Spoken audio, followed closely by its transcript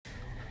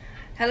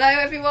Hello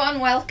everyone,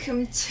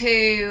 welcome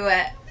to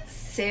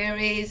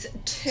Series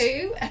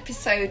 2,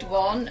 Episode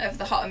 1 of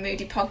the Hot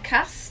Moody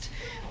podcast.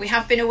 We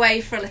have been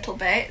away for a little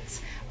bit,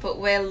 but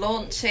we're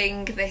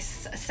launching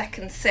this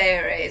second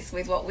series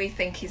with what we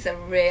think is a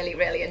really,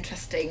 really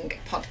interesting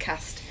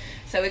podcast.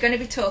 So we're going to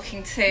be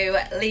talking to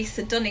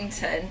Lisa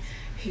Dunnington,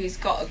 who's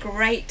got a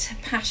great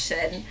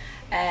passion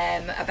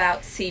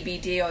about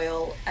CBD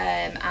oil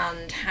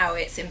and how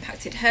it's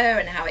impacted her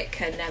and how it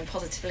can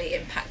positively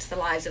impact the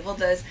lives of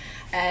others,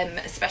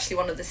 especially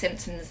one of the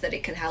symptoms that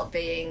it can help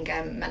being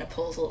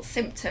menopausal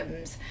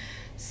symptoms.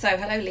 So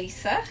hello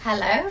Lisa.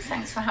 Hello,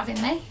 thanks for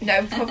having me.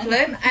 No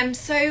problem.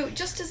 So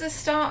just as a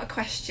starter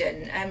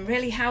question,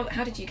 really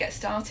how did you get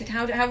started?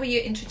 How were you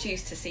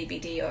introduced to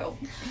CBD oil?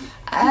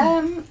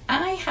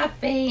 I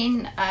had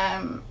been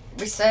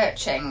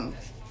researching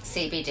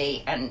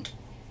CBD and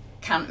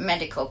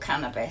medical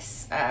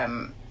cannabis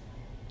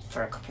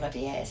for a couple of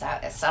years.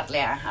 Sadly,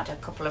 I had a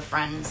couple of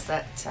friends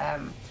that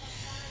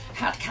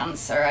had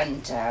cancer,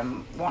 and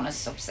one has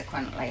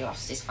subsequently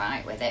lost his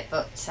fight with it.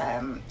 But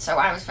so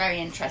I was very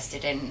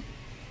interested in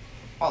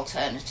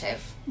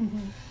alternative,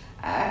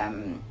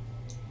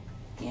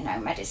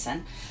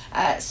 medicine.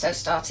 So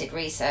started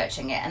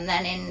researching it, and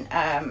then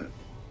in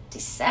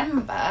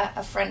December,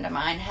 a friend of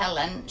mine,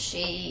 Helen,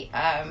 she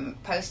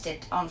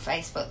posted on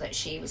Facebook that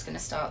she was going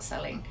to start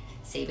selling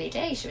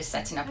CBD. She was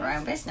setting up her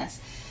own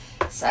business.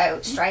 So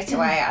straight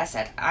away I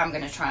said, I'm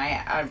going to try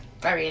it. I'm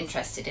very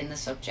interested in the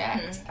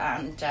subject.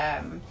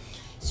 And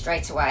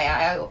straight away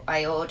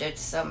I ordered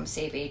some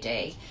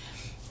CBD.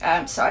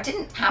 So I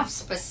didn't have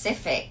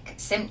specific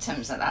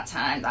symptoms at that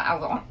time that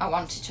I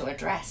wanted to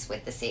address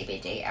with the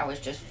CBD. I was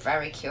just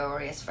very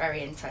curious,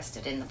 very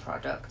interested in the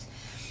product.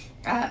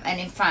 And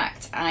in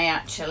fact, I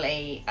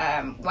actually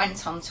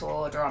went on to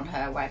order on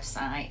her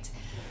website,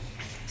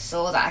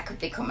 saw that I could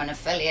become an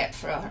affiliate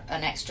for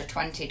an extra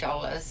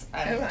 $20,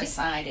 and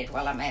decided,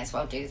 well, I may as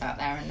well do that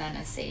there and then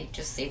and see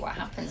what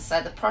happens. So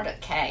the product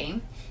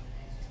came.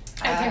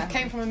 It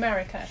came from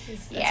America.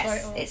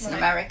 Yes, it's an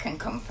American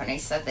company.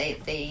 So the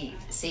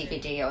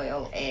CBD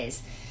oil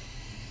is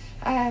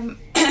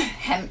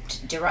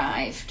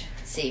hemp-derived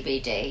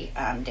CBD,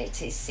 and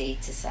it is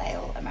seed to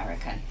sale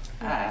American.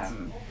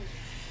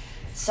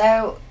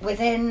 So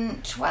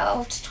within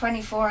 12 to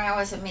 24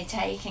 hours of me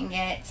taking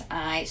it,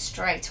 I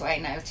straight away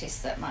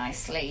noticed that my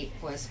sleep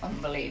was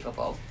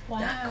unbelievable. Wow.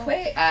 That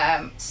quick?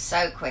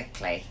 So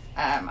quickly.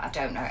 I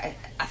don't know.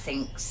 I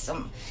think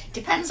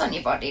depends on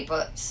your body,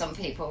 but some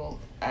people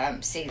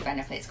see the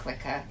benefits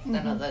quicker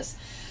than others.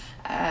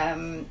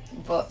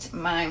 But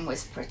mine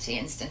was pretty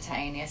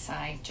instantaneous.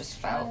 I just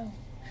felt... Wow.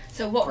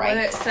 So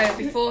so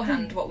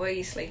beforehand, what were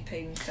you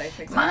sleeping? So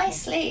for example, my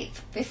sleep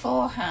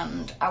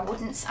beforehand, I've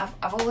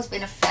always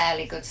been a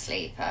fairly good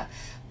sleeper,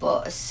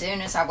 but as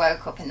soon as I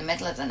woke up in the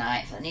middle of the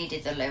night, if I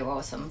needed the loo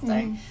or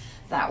something,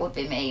 that would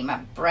be me. My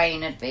brain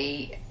would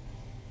be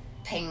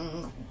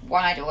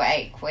wide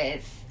awake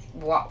with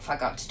what have I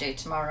got to do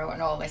tomorrow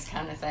and all this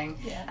kind of thing.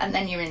 Yeah. And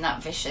then you're in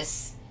that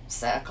vicious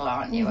circle,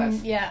 aren't you,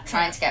 of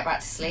trying to get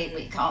back to sleep,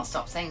 but you can't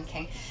stop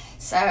thinking.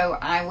 So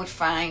I would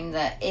find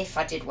that if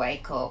I did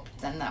wake up,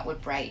 then that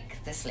would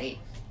break the sleep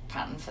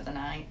pattern for the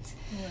night.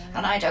 Yeah.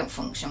 And I don't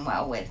function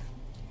well with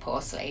poor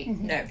sleep.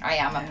 No. I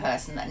am a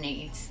person that I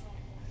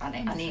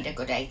need a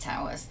good 8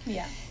 hours.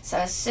 Yeah. So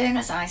as soon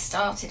as I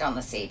started on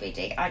the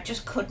CBD, I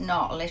just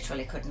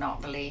literally could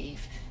not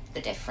believe the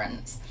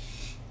difference.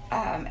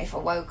 If I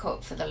woke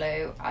up for the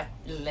loo, I'd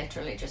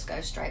literally just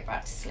go straight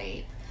back to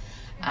sleep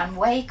and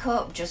wake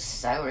up just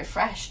so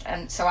refreshed.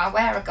 And so I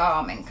wear a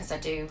Garmin because I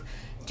do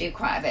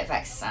quite a bit of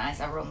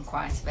exercise. I run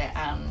quite a bit,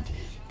 and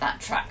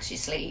that tracks your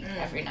sleep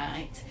every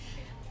night.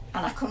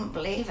 And I couldn't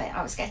believe it.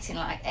 I was getting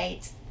like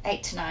 8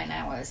 to 9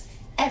 hours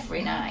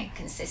every night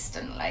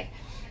consistently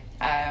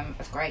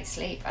of great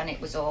sleep, and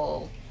it was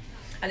all.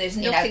 And there's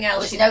nothing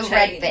else. There was no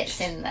red bits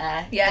in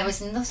there. Yeah. There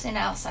was nothing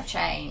else I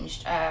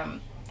changed.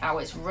 I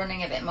was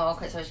running a bit more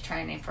because I was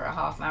training for a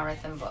half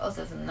marathon, but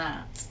other than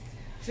that,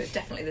 so it's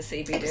definitely the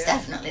CBD. It was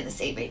definitely the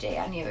CBD.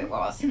 I knew it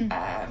was, and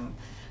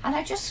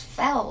I just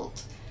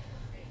felt.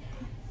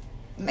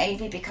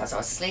 Maybe because I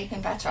was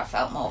sleeping better, I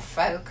felt more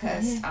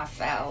focused. I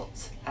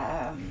felt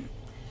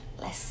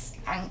less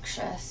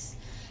anxious.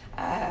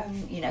 I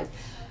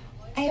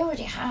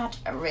already had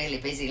a really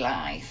busy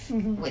life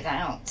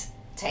without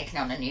taking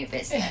on a new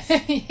business.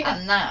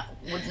 And that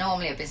would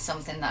normally have been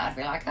something that I'd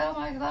be like, oh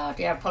my God,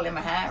 pulling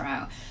my hair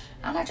out.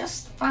 And I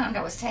just found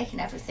I was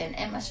taking everything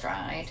in my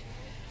stride.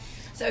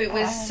 So it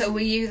was. So were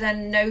you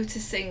then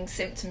noticing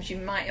symptoms you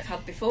might have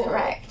had before?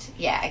 Correct.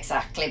 Yeah,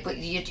 exactly. But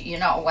you're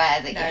not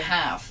aware that you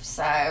have.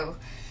 So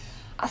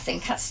I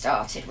think I'd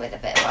started with a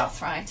bit of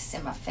arthritis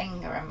in my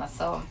finger and my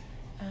thumb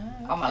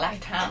on my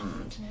left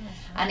hand,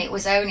 and it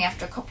was only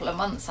after a couple of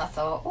months I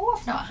thought, oh,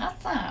 I've not had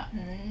that.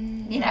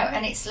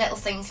 And it's little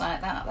things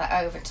like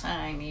that over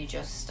time you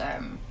just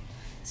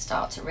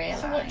start to realise.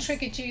 So what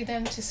triggered you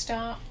then to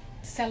start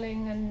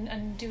selling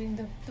and doing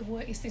the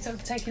work, you sort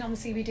of taking on the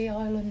CBD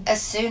oil? And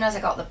as soon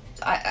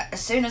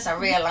as I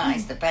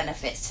realised the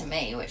benefits to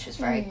me, which was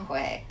very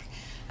quick,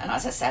 And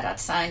as I said, I'd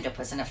signed up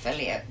as an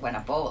affiliate when I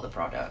bought the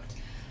product.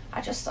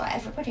 I just thought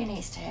everybody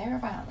needs to hear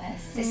about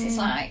this. This is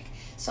like,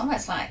 it's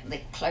almost like the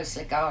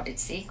closely guarded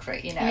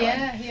secret, you know.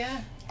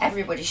 Yeah.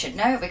 Everybody should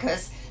know,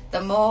 because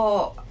the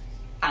more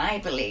I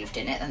believed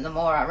in it and the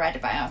more I read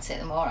about it,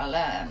 the more I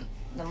learned,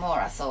 the more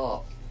I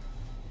thought,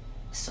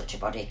 such a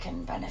body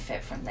can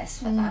benefit from this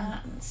for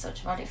that, and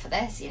such a body for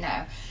this, you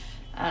know.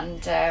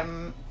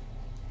 And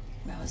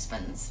my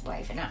husband's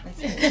waving at me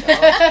through the door.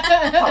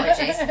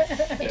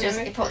 Apologies.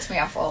 He puts me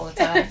off all the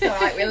time. It's all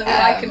right, we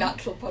like a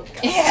natural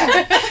podcast.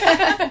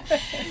 Yeah.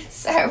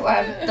 So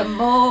the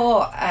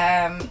more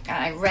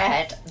I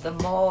read, the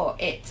more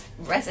it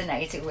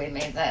resonated with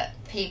me that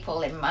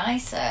people in my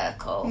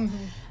circle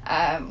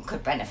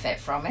could benefit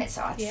from it.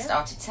 So I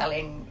started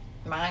telling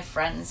my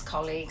friends,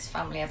 colleagues,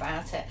 family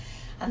about it.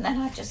 And then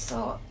I just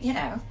thought, you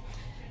know,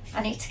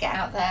 I need to get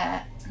out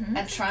there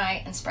and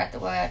try and spread the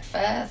word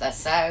further.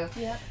 So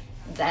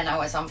then I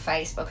was on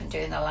Facebook and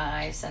doing the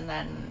lives, and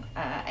then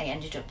I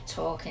ended up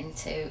talking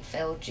to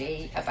Phil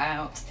G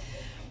about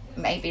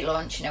maybe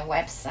launching a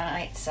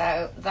website.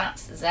 So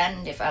that's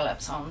then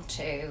developed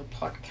onto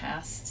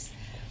podcasts,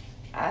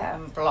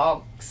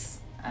 blogs,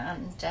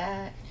 and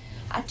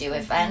I do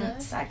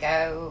events. I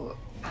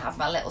have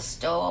my little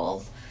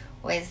stall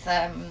with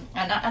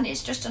and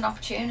it's just an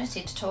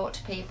opportunity to talk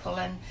to people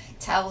and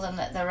tell them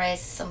that there is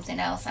something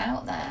else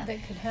out there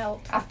that can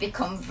help. I've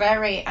become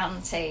very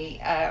anti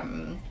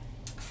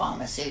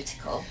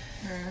pharmaceutical.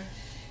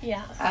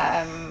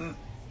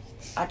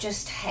 I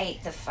just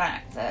hate the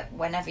fact that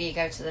whenever you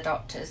go to the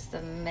doctors,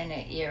 the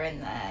minute you're in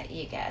there,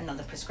 you get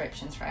another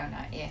prescription thrown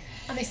at you.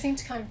 And they seem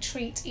to kind of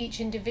treat each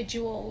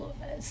individual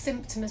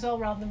symptom as well,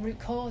 rather than root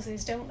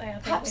causes, don't they? I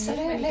think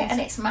Absolutely, and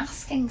it's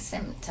masking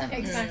symptoms.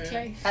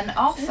 Exactly. And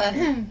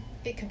often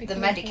it can be the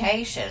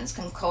medications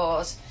can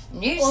cause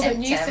new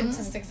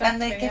symptoms, exactly,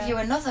 and they give you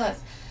another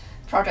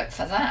product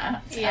for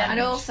that.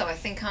 And also I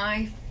think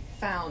I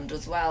found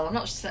as well, I'm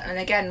not just, and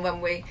again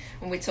when we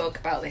talk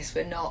about this,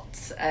 we're not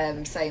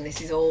saying this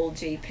is all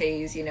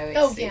GPs, you know,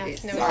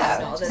 it's no,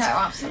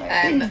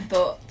 absolutely.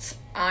 But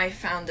I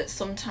found that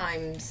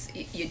sometimes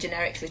you're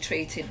generically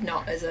treated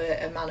not as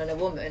a man and a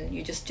woman,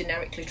 you're just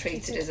generically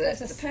treated as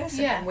a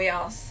person, and we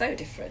are so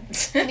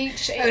different. And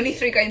only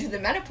through going through the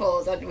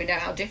menopause we know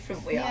how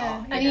different we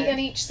are. And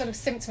each sort of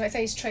symptom, I'd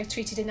say, is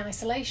treated in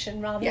isolation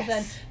rather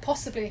than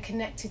possibly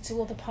connected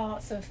to other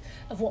parts of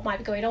what might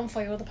be going on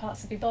for you, other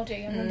parts of your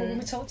body. I remember when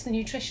we talked to the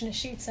nutritionist,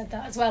 she'd said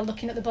that as well,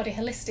 looking at the body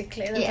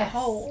holistically as a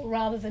whole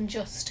rather than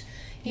just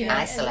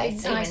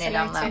isolating in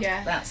on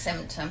that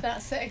symptom.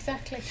 That's it,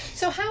 exactly.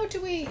 So how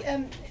do we,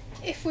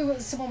 if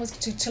someone was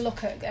to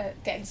look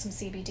at getting some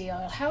CBD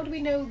oil, how do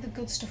we know the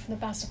good stuff from the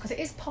bad stuff? Because it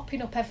is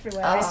popping up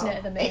everywhere, isn't it,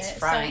 at the minute? It's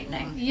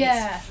frightening. So,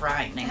 it's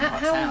frightening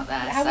what's out there.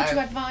 How would you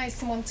advise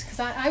someone to,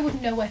 because I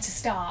wouldn't know where to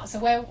start, so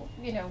where,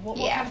 what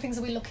kind of things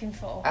are we looking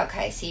for?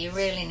 Okay, so you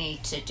really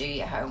need to do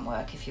your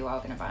homework if you are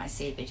going to buy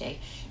CBD.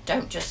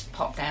 Don't just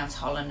pop down to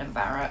Holland and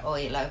Barrett or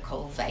your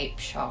local vape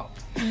shop.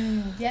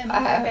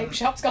 Vape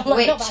shop's got a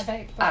lot of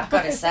vape. I've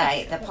got to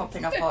say, they're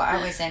popping up.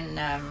 I was in...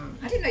 I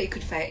didn't know you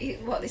could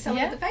vape. What, they sell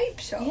at the vape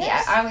shop?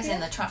 Yeah, I was in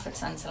the Trafford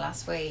Centre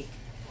last week,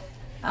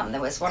 and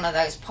there was one of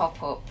those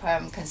pop-up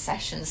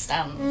concession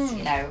stands,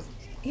 you know,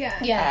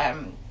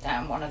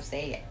 down one of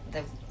the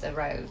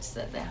roads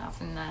that they have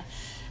in there.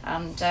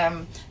 And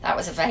that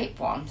was a vape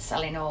one,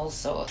 selling all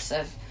sorts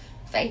of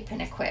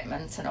vaping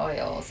equipment and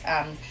oils.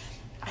 And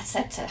I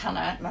said to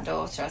Hannah, my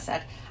daughter, I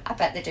said, I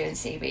bet they're doing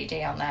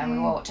CBD on there. And we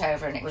walked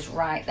over and it was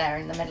right there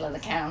in the middle of the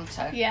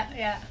counter.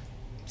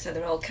 So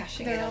they're all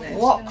cashing in on it.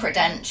 What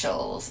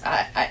credentials?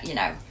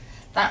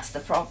 That's the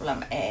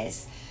problem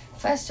is,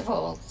 first of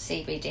all,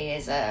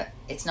 CBD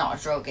it's not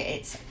a drug,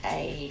 it's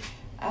a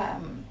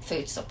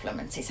food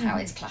supplement is how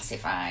it's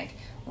classified,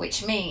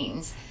 which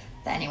means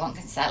that anyone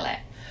can sell it.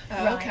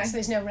 So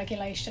there's no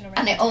regulation around it.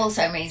 And it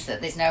also means that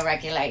there's no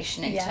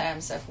regulation in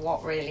terms of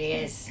what really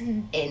is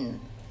in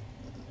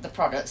the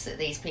products that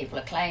these people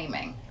are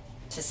claiming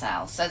to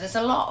sell. So there's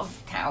a lot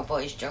of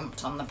cowboys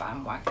jumped on the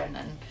bandwagon,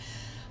 and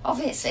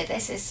obviously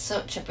this is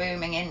such a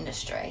booming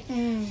industry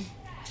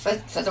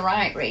for the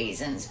right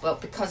reasons, but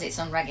because it's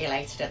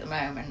unregulated at the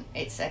moment,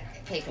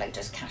 people are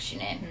just cashing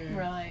in.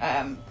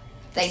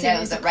 They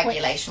know that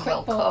regulation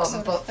will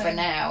come, but for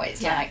now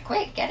it's like,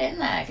 quick, get in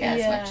there, get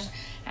as much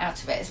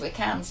out of it as we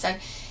can. So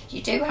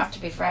you do have to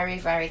be very,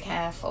 very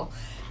careful.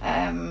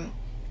 A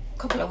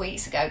couple of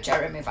weeks ago,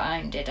 Jeremy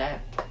Vine did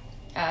a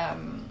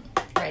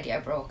radio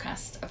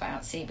broadcast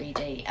about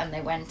CBD, and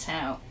they went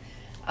out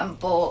and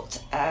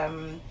bought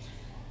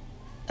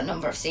a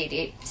number of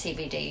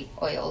CBD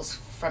oils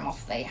from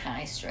off the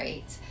high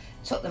street,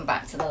 took them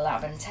back to the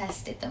lab and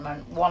tested them,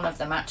 and one of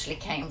them actually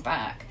came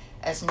back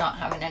as not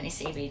having any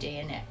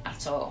CBD in it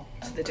at all.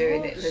 So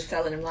they're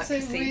selling them like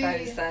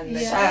placebos then.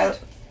 So,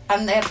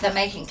 and they're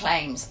making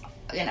claims,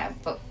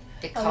 but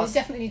because they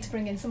definitely need to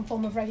bring in some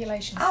form of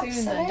regulation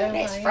soon then, don't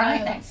it's they?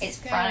 frightening. It's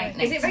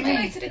frightening. Is it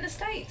regulated in the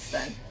States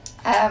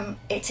then?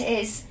 It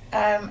is,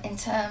 in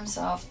terms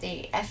of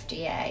the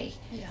FDA,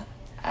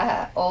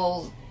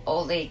 all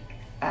the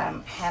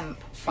hemp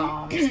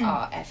farms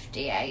are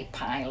FDA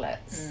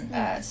pilots,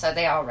 so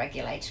they are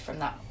regulated from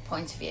that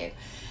point of view.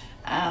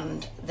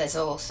 And there's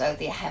also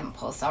the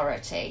Hemp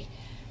Authority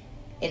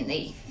in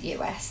the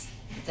US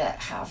that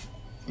have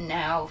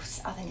now,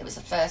 I think it was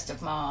the 1st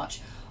of March,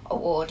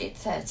 awarded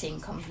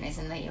 13 companies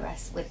in the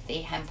US with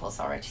the Hemp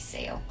Authority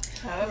seal.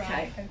 Oh,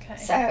 okay. Right, okay.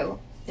 So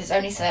there's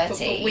only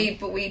 13.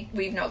 But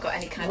we've not got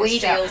any kind of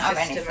seal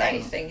system or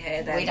anything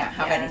here. Then. We don't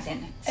have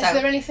anything. So, is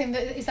there anything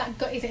is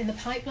it in the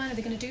pipeline? Are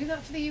they going to do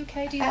that for the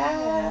UK? Do you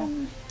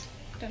know?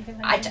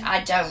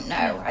 I don't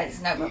know.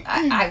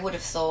 I would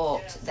have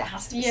thought there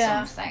has to be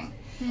something.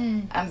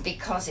 And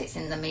because it's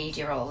in the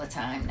media all the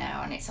time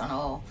now, and it's on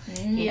all,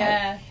 you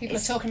know, people are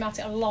talking about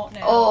it a lot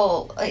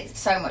now. It's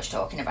so much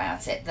talking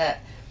about it that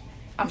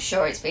I'm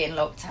sure it's being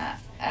looked at.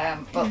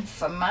 But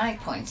from my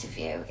point of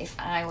view, if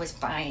I was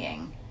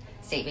buying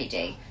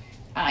CBD,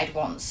 I'd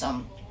want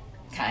some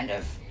kind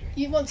of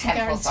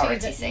Hemp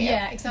Authority seal.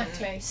 Yeah,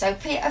 exactly. So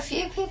a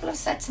few people have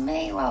said to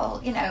me,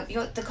 well, you know,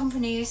 the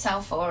company you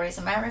sell for is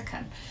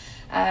American.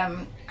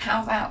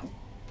 How about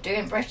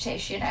doing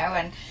British, you know?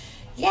 And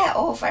yeah,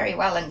 all very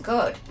well and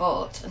good,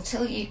 but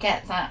until you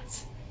get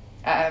that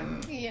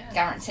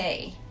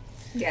guarantee,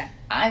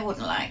 I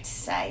wouldn't like to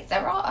say.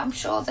 I'm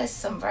sure there's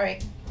some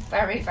very,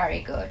 very,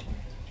 very good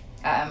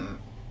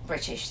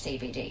British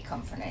CBD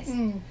companies.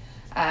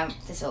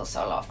 There's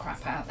also a lot of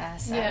crap out there.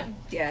 So so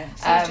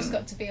you've just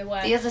got to be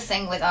aware. The other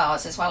thing with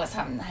ours, as well as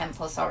having the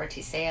Hemp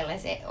Authority seal,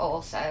 is it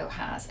also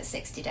has a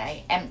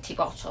 60-day empty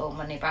bottle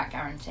money back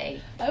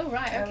guarantee. Oh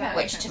right, okay.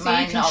 Which, to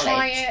my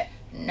knowledge,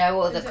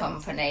 no other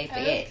company,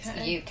 be it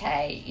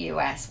UK,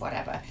 US,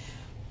 whatever.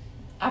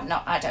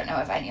 I don't know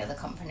of any other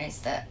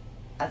companies that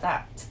are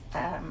that.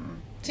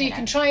 So you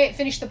can try it,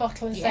 finish the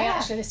bottle, and say,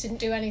 actually, this didn't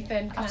do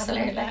anything. Can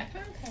Absolutely. I have the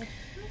money back? Okay,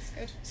 that's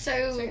good.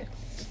 So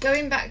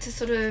going back to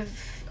sort of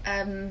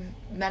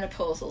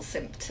menopausal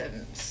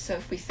symptoms. So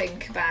if we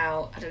think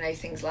about, I don't know,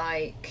 things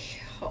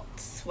like hot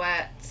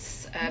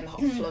sweats, hot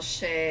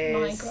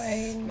flushes,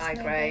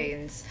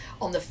 migraines,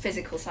 on the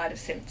physical side of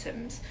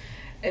symptoms.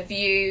 Have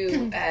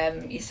you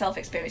yourself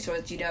experienced,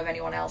 or do you know of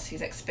anyone else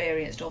who's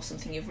experienced, or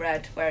something you've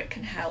read where it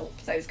can help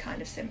those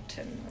kind of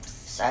symptoms?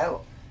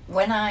 So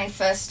when I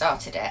first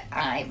started it,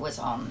 I was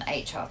on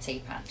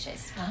HRT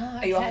patches. Ah,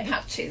 okay. Are you on the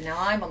patches? Now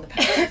I'm on the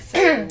patches,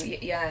 so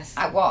yes.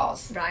 I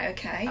was. Right,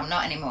 okay. I'm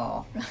not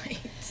anymore. Right.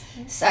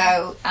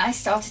 So I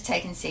started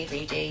taking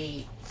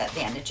CBD at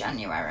the end of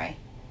January.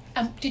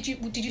 Did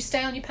you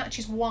stay on your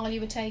patches while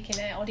you were taking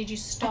it, or did you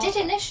stop? I did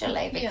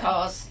initially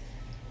because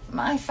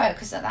my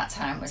focus at that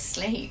time was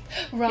sleep.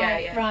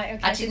 Right, okay.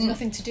 I So it's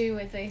nothing to do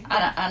with the...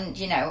 And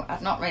you know,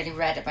 I've not really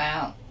read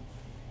about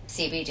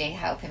CBD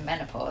helping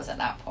menopause at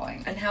that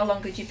point. And how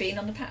long had you been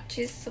on the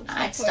patches?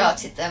 I'd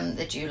started them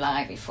the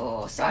July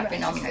before, so I'd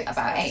been on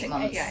about 8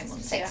 months, 8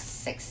 months,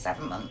 6,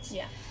 7 months.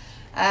 Yeah.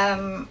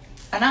 And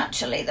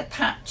actually the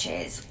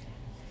patches,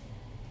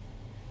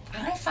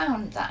 I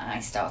found that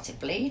I started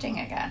bleeding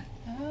again.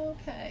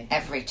 Okay.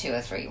 Every 2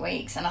 or 3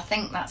 weeks, and I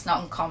think that's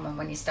not uncommon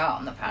when you start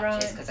on the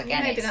patches, because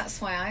again, maybe that's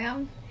why I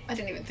am. I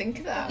didn't even think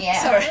of that.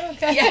 Yeah. Sorry.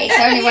 Okay. Yeah. It's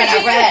only when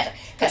I read,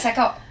 because I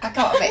got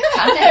a bit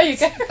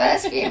panicked. The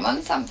first few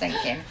months, I'm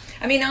thinking.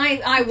 I mean,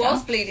 I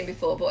was bleeding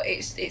before, but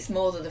it's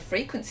more that the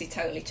frequency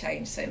totally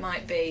changed. So it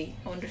might be.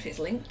 I wonder if it's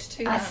linked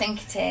to that. I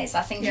think it is.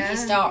 I think if you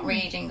start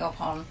reading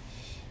up on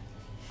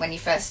when you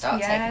first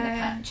start taking the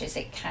patches,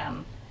 it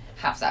can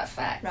have that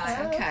effect.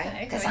 Right. Okay.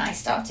 Because I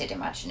started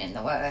imagining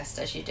the worst,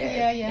 as you do.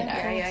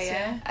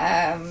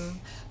 Yeah.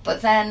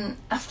 But then,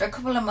 after a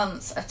couple of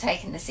months of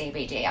taking the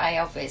CBD, I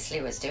obviously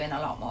was doing a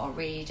lot more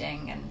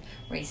reading and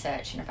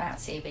researching about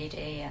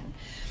CBD and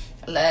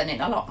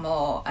learning a lot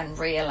more, and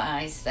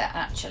realised that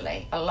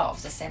actually a lot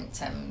of the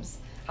symptoms,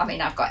 I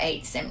mean, I've got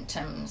 8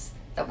 symptoms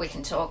that we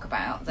can talk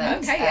about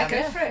that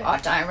go for it. are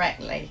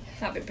directly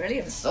That'd be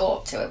brilliant.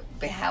 thought to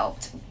be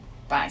helped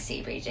by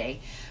CBD.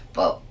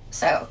 But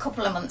so a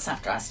couple of months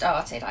after I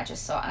started, I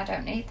just thought, I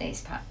don't need these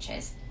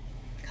patches.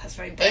 That's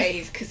very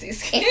brave, because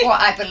it's... If what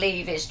I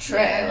believe is true,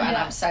 and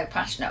I'm so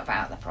passionate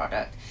about the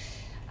product.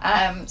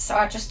 So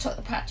I just took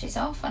the patches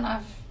off, and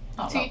I've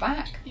not looked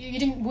back. You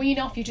didn't wean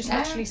off, you just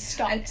literally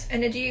stopped.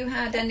 And had you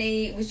had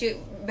any... Was your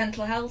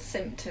mental health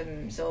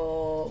symptoms,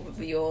 or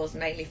were yours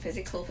mainly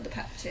physical for the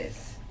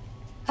patches?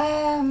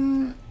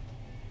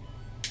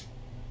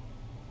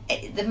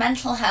 The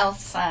mental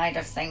health side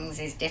of things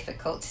is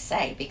difficult to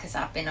say, because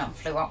I've been on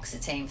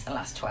fluoxetine for the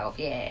last 12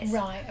 years.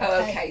 Right. Okay.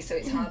 Oh, okay. So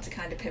it's hard to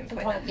kind of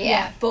pinpoint that.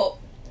 Yeah. But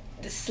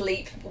the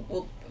sleep,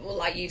 will,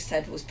 like you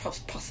said, was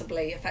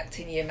possibly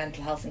affecting your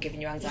mental health and giving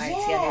you anxiety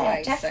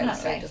anyway.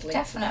 Definitely. So it does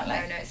link to that.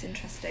 Definitely. No, it's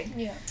interesting.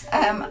 Yeah.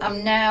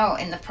 I'm now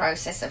in the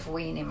process of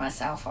weaning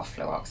myself off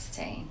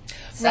fluoxetine.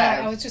 So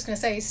right. I was just going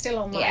to say, you're still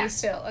on that. Yeah. You're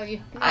still.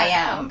 I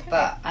am,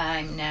 but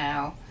I'm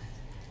now.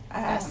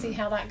 Let's see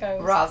how that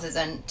goes. Rather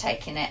than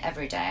taking it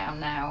every day,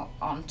 I'm now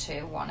on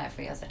to one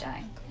every other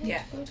day.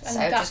 Yeah. Good. And So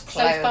that, just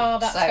so far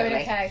that's slowly.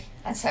 going okay.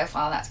 And so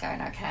far that's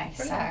going okay.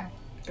 Brilliant.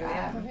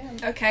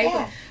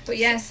 Okay, but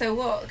yeah, so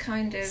what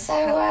kind of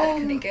help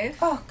can it give?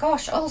 Oh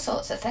gosh, all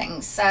sorts of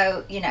things.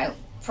 So,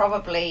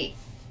 probably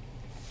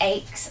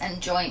aches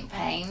and joint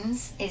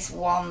pains is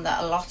one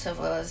that a lot of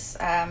us,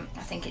 I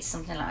think it's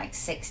something like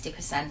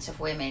 60% of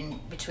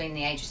women between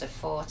the ages of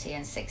 40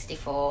 and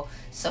 64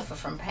 suffer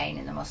from pain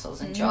in the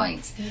muscles and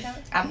joints. Yeah.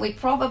 And we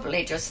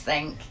probably just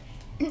think,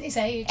 it's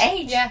age.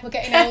 Yeah, we're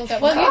getting older.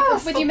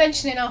 Well, with you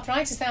mentioning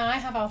arthritis there, I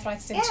have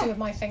arthritis in 2 of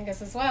my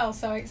fingers as well,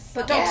 so it's...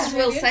 But doctors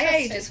really will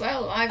say age as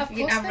well. I've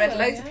read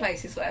loads of yeah.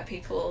 places where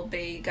people will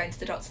be going to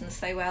the doctor and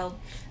say, well,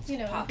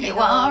 you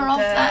are of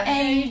that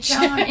age,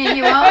 aren't you?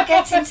 You are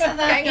getting to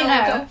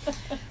that,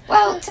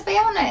 Well, to be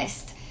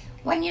honest,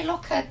 when you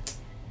look at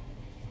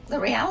the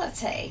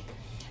reality,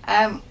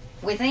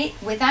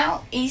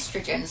 without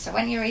estrogen, so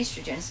when your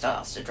estrogen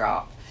starts to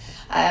drop,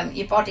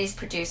 your bodies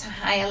produce a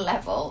higher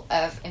level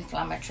of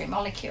inflammatory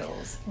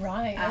molecules.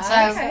 Right.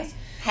 So,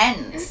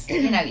 hence,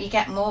 you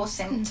get more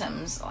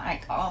symptoms,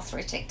 like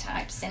arthritic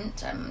type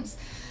symptoms,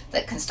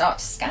 that can start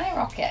to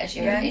skyrocket as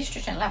your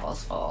estrogen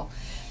levels fall.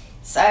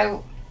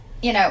 So,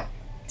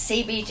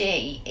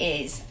 CBD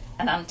is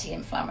an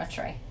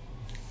anti-inflammatory.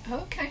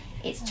 Okay.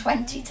 It's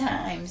 20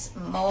 times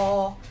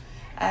more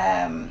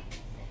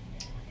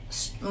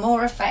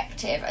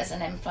effective as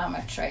an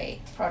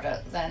inflammatory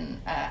product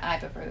than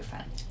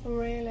ibuprofen.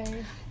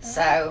 Really?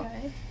 So,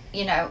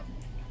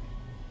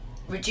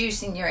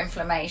 reducing your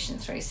inflammation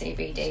through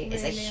CBD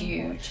is a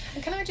huge...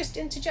 And can I just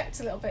interject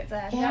a little bit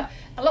there? Yeah. Now,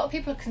 a lot of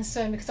people are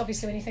concerned because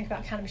obviously when you think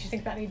about cannabis, you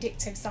think about the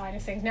addictive side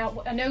of things.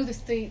 Now, I know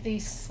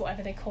these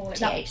whatever they call it,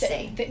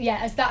 THC.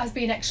 As that has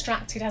been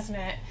extracted, hasn't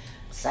it?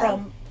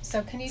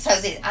 So can you?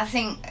 I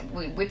think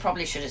we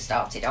probably should have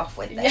started off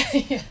with this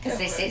because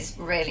this is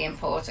really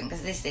important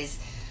because this is.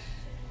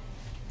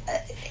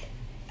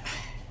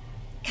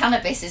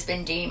 Cannabis has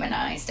been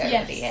demonised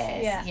over the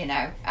years,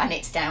 and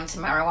it's down to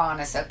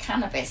marijuana. So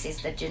cannabis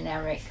is the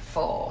generic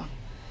form,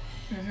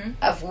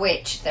 of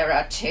which there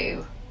are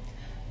 2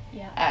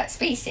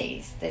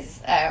 species.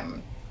 There's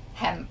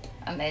hemp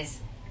and there's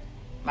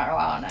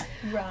marijuana.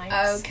 Right.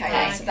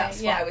 Okay, so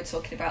that's why we're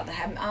talking about the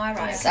hemp.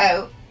 Right.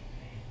 So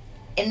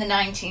in the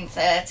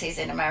 1930s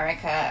in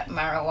America,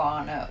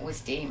 marijuana was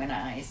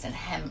demonised and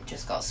hemp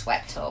just got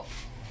swept up.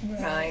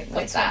 Right.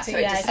 With that. So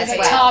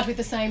it's tarred with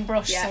the same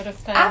brush sort of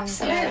thing.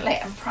 Absolutely.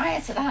 And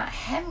prior to that,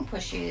 hemp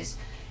was used.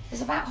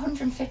 There's about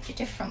 150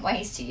 different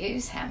ways to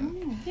use hemp.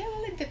 Yeah,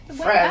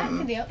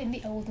 well, in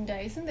the olden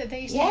days, isn't it?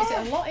 They used to use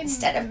it a lot in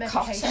instead of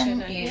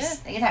cotton.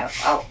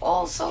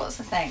 All sorts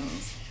of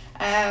things.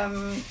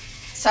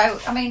 So,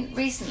 I mean,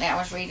 recently I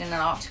was reading an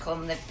article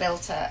and they've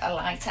built a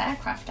light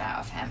aircraft out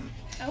of hemp.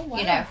 Oh,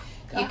 wow.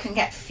 You can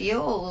get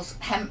fuels,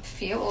 hemp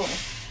fuel,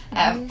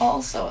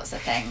 all sorts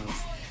of things.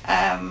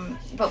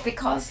 But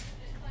because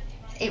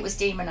it was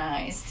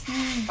demonised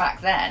back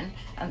then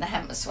and the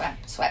hemp was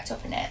swept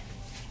up in it,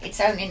 it's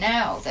only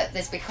now that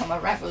there's become a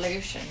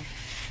revolution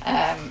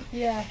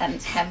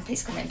and hemp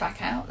is coming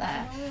back out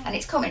there. And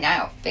it's coming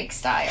out big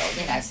style,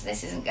 so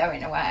this isn't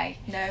going away.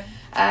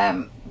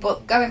 No.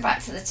 But going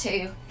back to the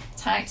 2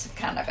 types of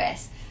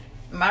cannabis,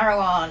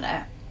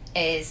 marijuana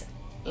is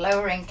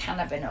lowering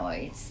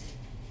cannabinoids,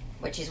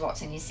 which is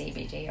what's in your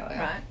CBD oil.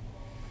 Right.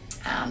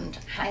 And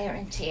higher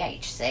in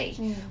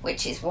THC,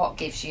 which is what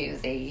gives you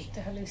the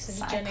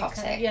hallucinogenic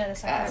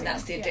psychotic, and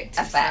that's the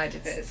addictive side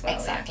of it as well.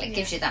 Exactly, it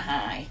gives you the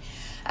high.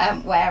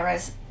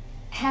 Whereas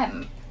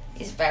hemp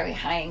is very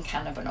high in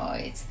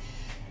cannabinoids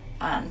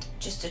and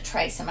just a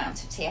trace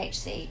amount of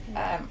THC.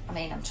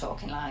 I'm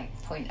talking like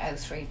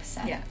 0.03%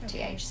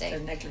 THC. So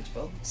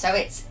negligible. So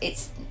it's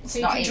so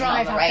not even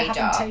on the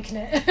radar. Taken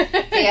it.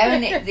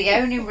 the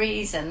only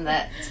reason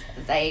that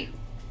they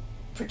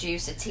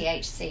produce a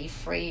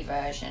THC-free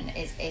version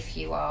is if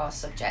you are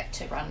subject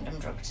to random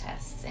drug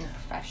tests in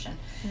profession.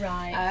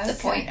 Right. The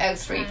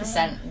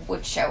 0.03%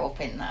 would show up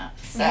in that.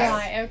 So,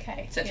 right,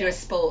 okay. So if you're a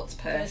sports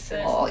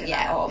person. Or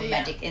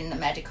in the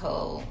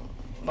medical,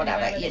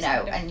 whatever,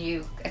 and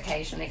you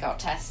occasionally got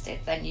tested,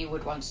 then you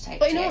would want to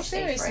take THC-free. But in all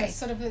seriousness,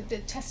 sort of the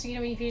testing,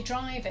 if you're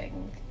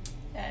driving,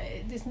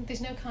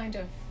 there's no kind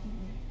of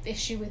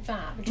issue with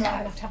that, with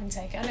driving after having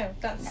taken it. I know,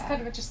 that's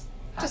kind of just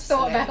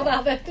thought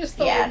about that.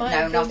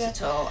 Not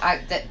at all.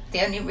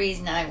 The only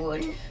reason I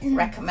would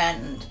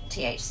recommend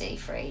THC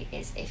free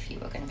is if you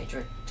were going to be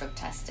drug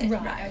tested.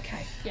 Right.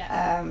 Okay.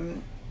 Yeah.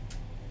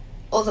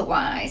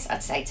 Otherwise,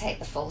 I'd say take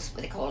the full.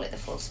 They call it the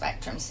full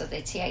spectrum. So the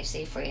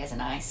THC free is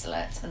an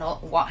isolate, and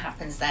what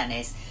happens then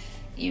is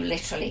you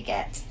literally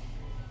get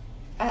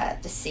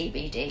the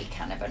CBD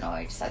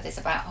cannabinoid. So there's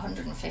about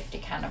 150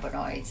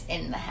 cannabinoids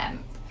in the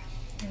hemp.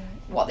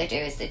 What they do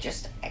is they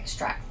just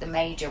extract the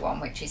major one,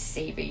 which is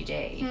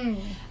CBD,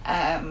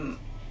 and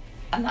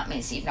that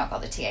means you've not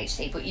got the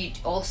THC, but you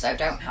also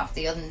don't have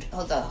the other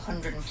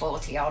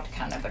 140 odd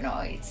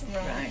cannabinoids.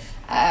 Right.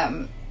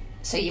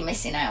 So you're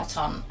missing out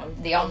on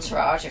the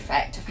entourage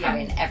effect of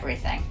having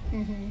everything.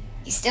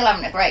 You're still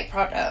having a great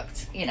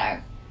product,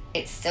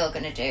 it's still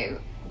going to do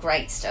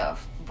great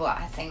stuff, but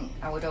I think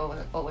I would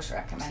always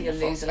recommend So you the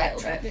full lose a little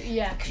spectrum, bit.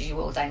 Yeah. because you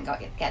will then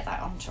get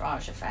that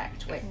entourage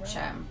effect, which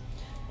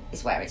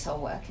is where it's all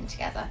working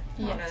together.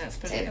 Yeah. Oh, no, that's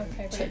brilliant.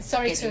 Okay, brilliant.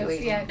 Sorry to have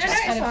No, just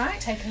it's kind of alright.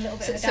 taken a little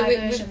bit of a So we-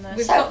 diversion there.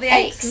 we've So got the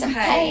aches and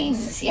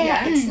pains. Yeah,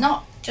 Yeah. it's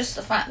not just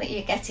the fact that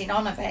you're getting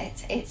on a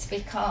bit. It's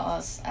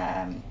because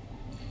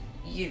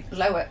you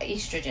lower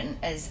estrogen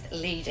is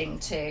leading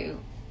to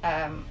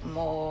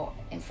more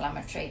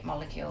inflammatory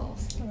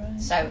molecules.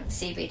 Right. So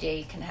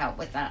CBD can help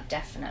with that,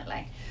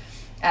 definitely.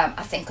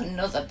 I think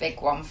another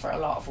big one for a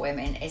lot of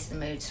women is the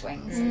mood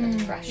swings and the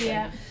depression.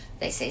 Yeah.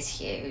 This is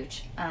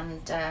huge,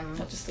 and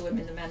Not just the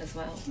women, the men as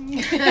well.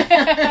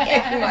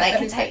 yeah, they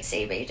can take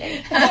CBD.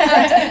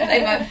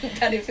 They might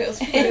benefit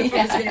from being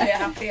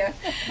happier.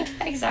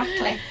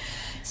 Exactly.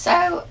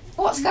 So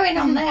what's going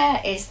on there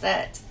is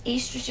that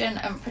estrogen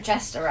and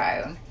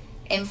progesterone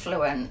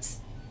influence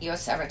your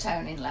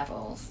serotonin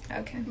levels,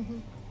 Okay.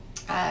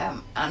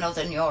 and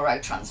other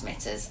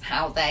neurotransmitters.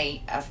 How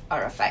they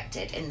are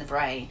affected in the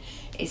brain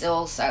is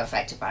also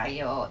affected by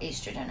your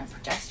estrogen and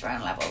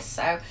progesterone levels.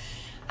 So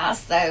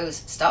as those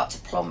start to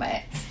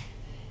plummet,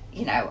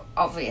 you know,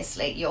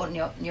 obviously your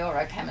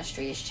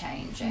neurochemistry is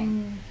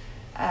changing.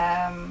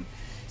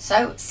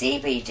 So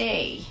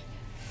CBD,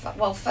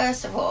 well,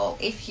 first of all,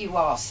 if you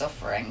are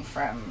suffering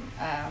from,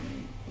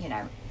 you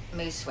know,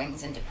 mood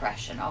swings and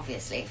depression,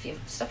 obviously, if you're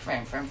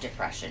suffering from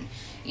depression,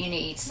 you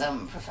need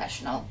some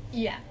professional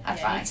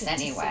advice to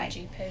anyway.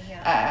 see a GP,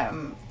 yeah.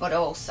 But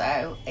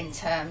also, in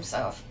terms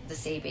of the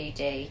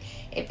CBD,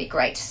 it'd be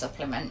great to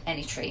supplement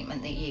any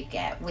treatment that you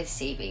get with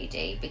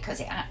CBD, because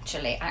it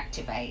actually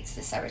activates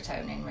the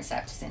serotonin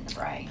receptors in the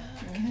brain.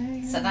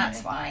 Okay. So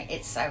that's why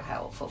it's so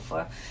helpful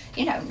for,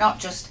 you know, not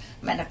just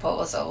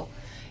menopausal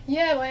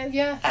Yeah, well,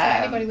 yeah. So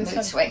anybody with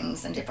mood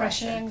swings and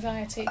depression, depression.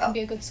 anxiety, it can be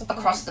a good supplement.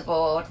 Across the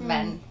board,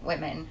 men,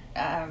 women,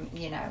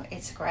 you know,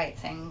 it's a great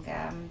thing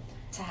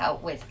to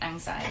help with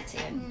anxiety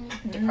and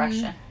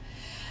depression.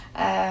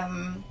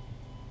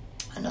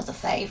 Another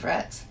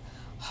favourite,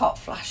 hot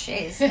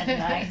flashes and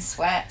night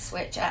sweats,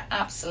 which are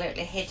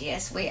absolutely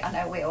hideous. I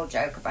know we all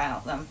joke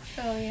about them.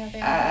 Oh yeah,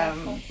 they are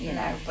awful. You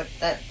know, but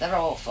they're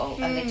awful,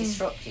 and they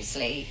disrupt your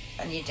sleep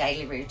and your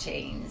daily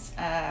routines.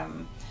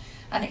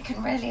 And it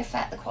can really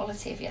affect the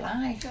quality of your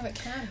life. Oh, it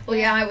can. Well,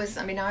 yeah, I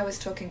was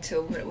talking to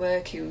a woman at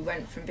work who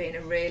went from being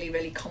a really,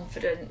 really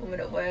confident woman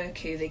at work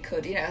who they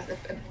could, you know,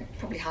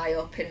 probably high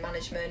up in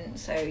management,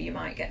 so you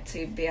might get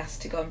to be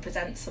asked to go and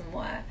present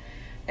somewhere.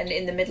 And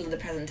in the middle of the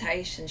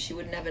presentation, she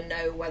would never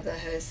know whether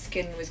her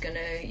skin was going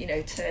to, you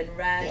know, turn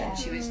red, and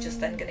she was just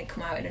then going to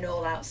come out in an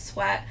all-out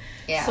sweat.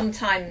 Yeah.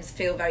 Sometimes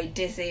feel very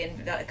dizzy,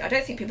 and I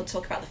don't think people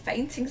talk about the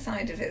fainting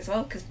side of it as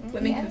well, because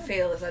women can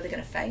feel as though they're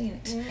going to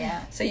faint.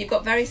 Yeah. So you've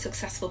got very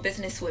successful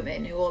business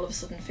women who all of a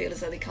sudden feel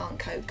as though they can't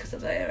cope because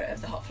of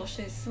the hot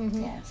flushes.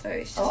 Yeah. So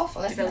it's just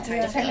Awful, isn't it?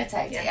 debilitating.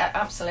 Debilitating. Yeah,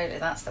 absolutely,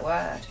 that's the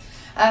word.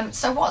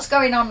 So what's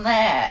going on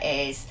there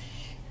is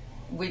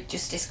we've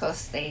just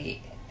discussed the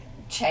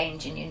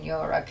change in your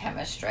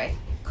neurochemistry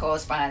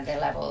caused by the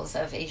levels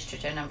of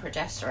estrogen and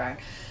progesterone,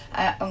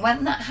 and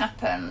when that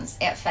happens,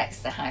 it affects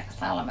the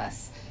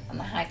hypothalamus, and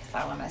the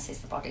hypothalamus is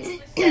the body's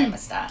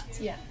thermostat.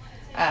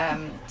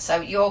 So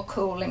your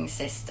cooling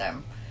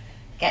system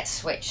gets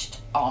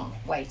switched on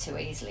way too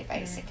easily,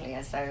 basically,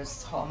 as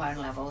those hormone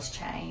levels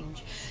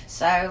change.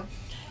 So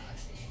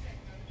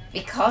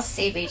because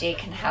CBD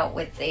can help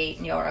with the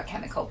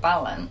neurochemical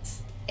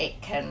balance,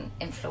 it can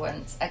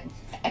influenced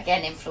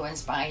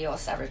by your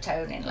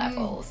serotonin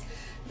levels,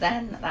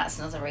 then that's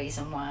another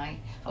reason why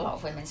a lot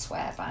of women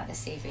swear by the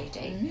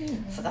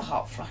CBD for the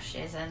hot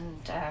flushes and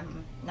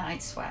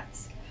night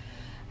sweats.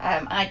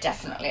 I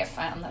definitely have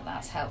found that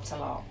that's helped a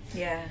lot.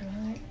 Yeah.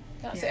 Right.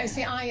 That's it.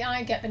 See,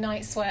 I get the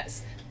night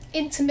sweats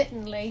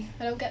intermittently.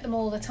 I don't get them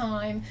all the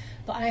time,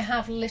 but I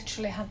have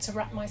literally had to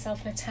wrap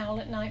myself in a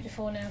towel at night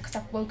before now, because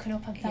I've woken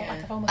up and felt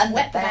like I've almost And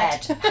wet the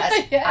bed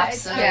has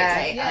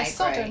absolutely, I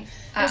sodden. agree.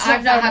 It's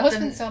I've not not my had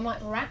husband, them, so I'm like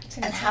wrapped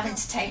in And a having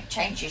towel. to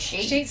change your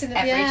Sheets in the-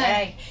 every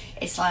day,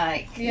 it's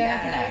like,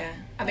 yeah.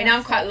 I mean,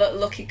 I'm quite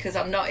lucky because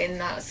I'm not in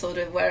that sort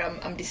of where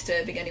I'm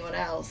disturbing anyone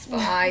else, but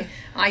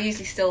I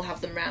usually still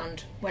have them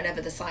round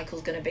whenever the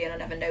cycle's going to be, and I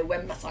never know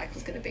when my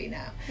cycle's going to be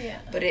now. Yeah.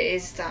 But it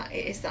is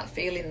that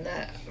feeling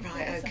that,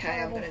 right, It's a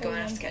okay, I'm horrible going to go and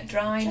have to feeling. get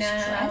dry Just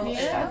now. dry,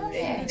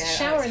 Yeah. You know,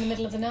 Shower in the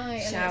middle of the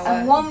night. Shower.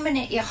 And 1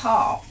 minute you're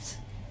hot,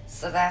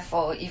 so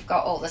therefore you've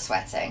got all the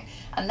sweating,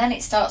 and then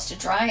it starts to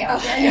dry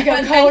up. And you go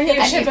cold, you get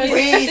And you're shivers.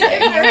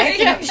 freezing, you're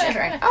waking up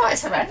shivering. Oh,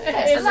 it's horrendous.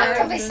 And that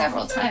can be horrendous.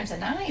 several times a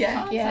night,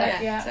 can't it?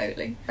 Yeah.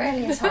 Totally.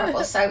 Really, it's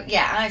horrible. So,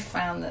 yeah, I've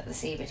found that the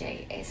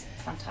CBD is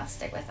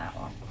fantastic with that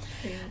one.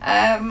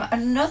 Yeah.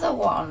 Another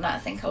one that I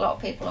think a lot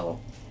of people will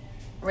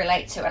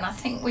relate to, and I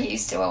think we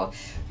used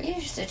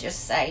to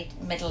just say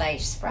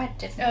middle-aged spread,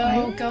 didn't we?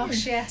 Oh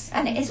gosh, yes.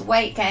 And it is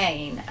weight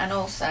gain, and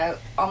also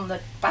on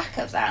the back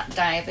of that,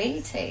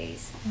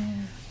 diabetes.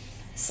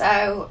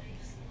 So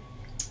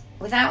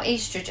without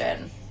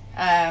estrogen,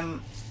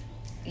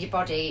 your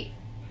body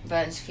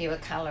burns fewer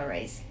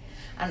calories,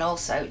 and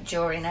also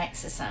during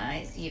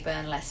exercise you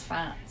burn less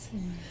fat.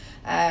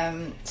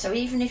 So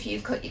even if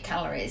you cut your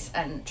calories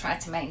and try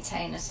to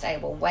maintain a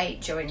stable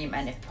weight during your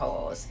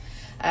menopause,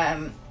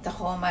 the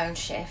hormone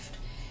shift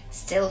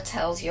still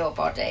tells your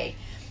body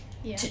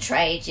to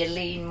trade your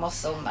lean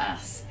muscle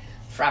mass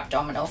for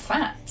abdominal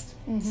fat.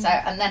 So,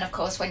 and then of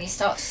course when you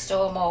start to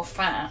store more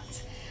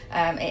fat,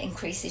 it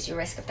increases your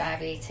risk of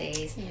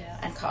diabetes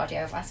and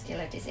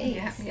cardiovascular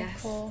disease.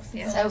 Of course.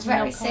 So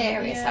very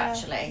serious,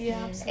 actually.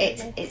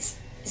 Absolutely.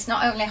 It's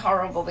not only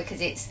horrible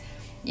because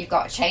you've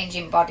got a change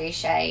in body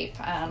shape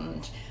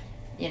and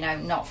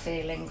not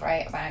feeling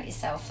great about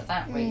yourself for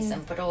that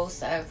reason, but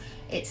also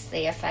it's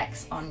the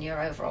effects on your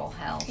overall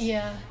health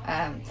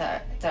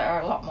that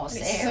are a lot more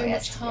serious. It's so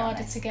much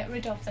harder to get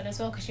rid of then as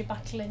well, because you're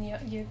battling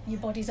your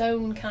body's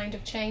own kind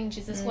of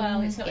changes as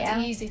well. It's not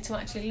as easy to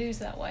actually lose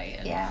that weight.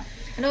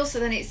 And also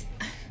then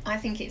I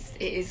think it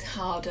is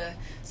harder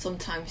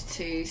sometimes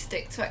to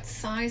stick to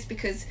exercise,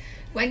 because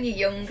when you're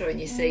younger and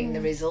you're seeing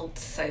the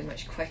results so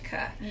much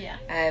quicker,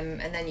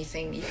 and then you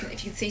think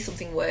if you can see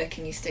something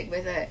working, you stick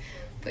with it.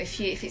 But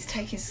if it's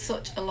taking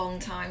such a long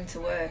time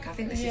to work, I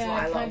think this is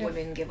why a lot of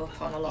women give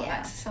up on a lot of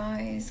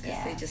exercise,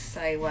 because they just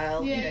say,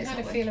 well, you kind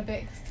of feel a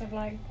bit sort of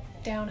like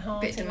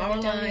downhearted, a bit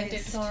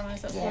demoralised.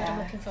 That's what I'm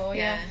looking for.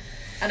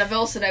 And I've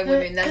also known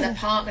women, then their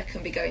partner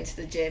can be going to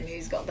the gym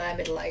who's got their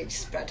middle age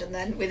spread, and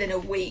then within a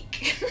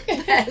week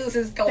theirs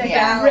has gone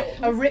down.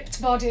 A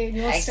ripped body and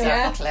you're still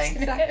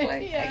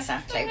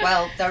Exactly.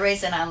 Well, there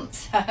is an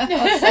answer.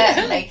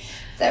 Certainly.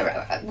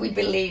 We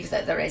believe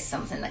that there is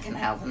something that can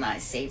help, and that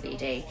is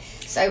CBD.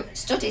 So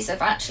studies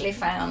have actually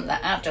found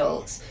that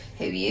adults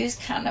who use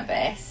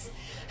cannabis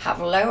have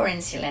lower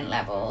insulin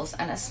levels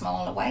and a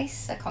smaller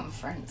waist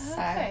circumference.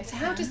 Okay, so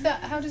how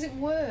does it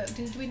work?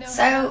 Do we know?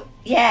 So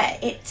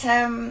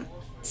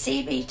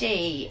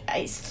CBD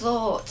is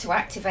thought to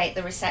activate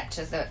the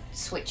receptor that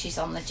switches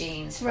on the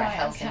genes for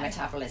healthy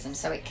metabolism,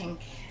 so it can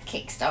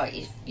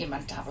kickstart your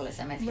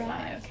metabolism, if you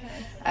like.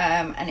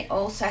 And it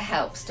also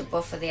helps to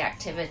buffer the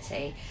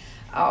activity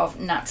of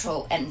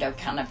natural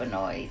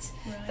endocannabinoids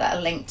that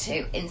are linked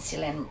to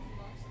insulin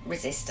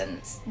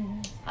resistance,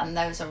 and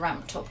those are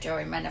ramped up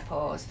during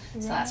menopause,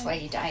 so that's where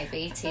your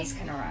diabetes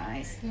can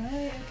arise.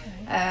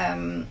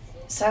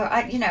 So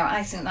I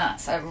think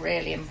that's a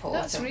really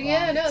important one.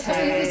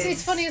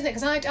 It's funny, isn't it?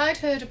 Because I'd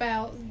heard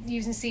about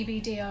using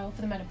CBD oil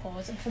for the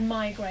menopause and for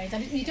migraines,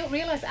 and you don't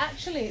realise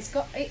actually it's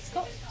got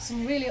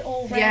some really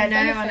all-round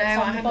benefits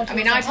on the body. I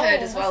mean, I'd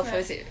heard as well for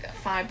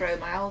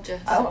fibromyalgia,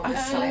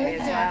 obviously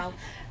as well.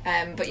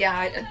 But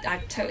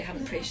I totally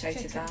hadn't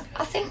appreciated that.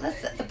 I think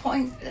that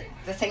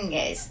the thing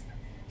is,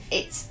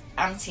 it's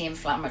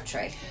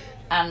anti-inflammatory.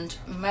 And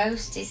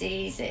most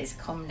diseases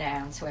come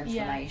down to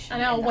inflammation.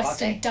 And our in the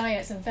Western body.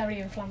 diet's a very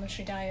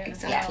inflammatory diet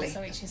as well,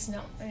 so it's just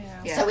not.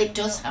 So it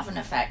does have an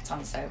effect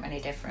on so many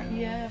different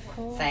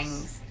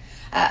things.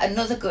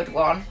 Another good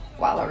one,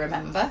 while I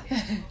remember,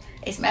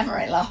 is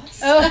memory loss.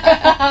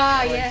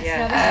 Yes,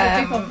 that's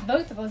a big one for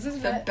both of us,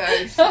 isn't it? For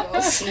both of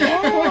us.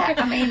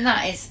 I mean,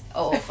 that is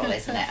awful,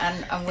 isn't it?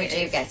 And we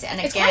do get it. And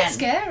it's again, quite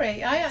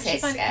scary. I actually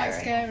find it quite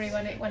scary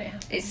when it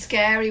happens. It's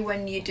scary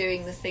when you're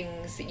doing the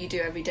things that you do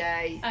every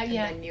day, and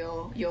then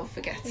you're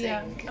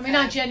forgetting. I mean,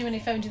 I genuinely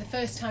phoned you the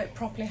first time it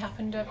properly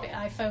happened.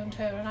 I phoned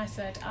her and I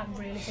said, I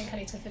really think I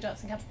need to go to the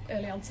doctor and have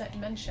early onset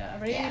dementia. I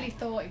really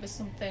thought it was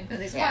something.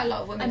 And there's quite a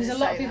lot of women. And there's a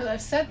lot of people that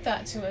have said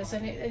that to us,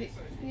 and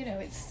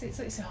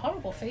it's a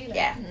horrible feeling.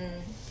 Yeah,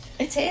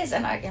 it is.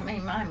 And I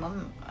mean, my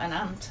mum and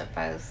aunt are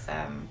both.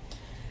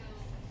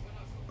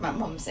 My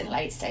mum's in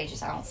late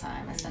stages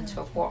Alzheimer's, and to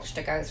have watched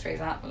her go through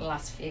that the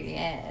last few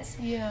years.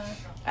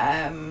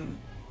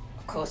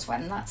 Of course,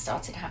 when that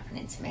started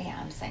happening to me,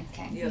 I'm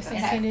thinking, is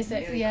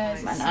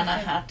it? My nana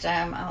had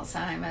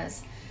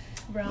Alzheimer's.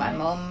 Right. My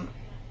mum.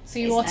 So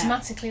you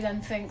automatically then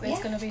think there's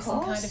going to be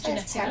some kind of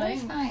genetic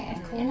link.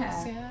 Of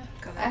course,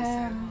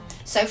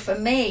 So for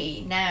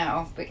me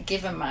now,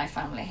 given my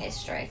family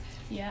history,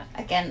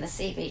 again, the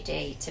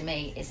CBD to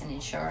me is an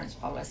insurance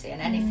policy,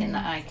 and anything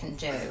that I can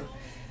do,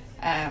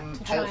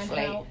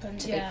 hopefully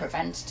to be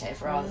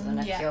preventative rather than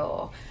a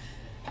cure,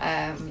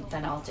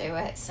 then I'll do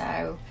it.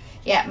 So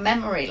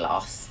memory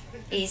loss,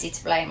 easy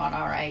to blame on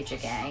our age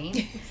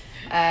again.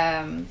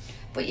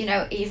 But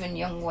even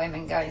young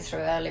women going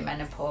through early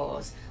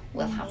menopause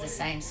will have the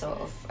same sort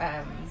of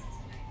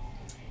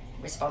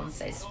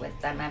responses with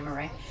their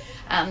memory,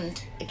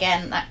 and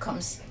again that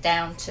comes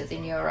down to the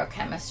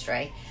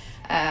neurochemistry.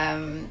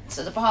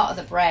 So the part of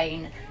the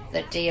brain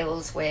that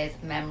deals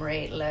with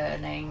memory,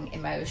 learning,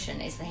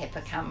 emotion is the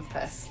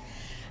hippocampus,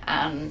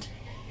 and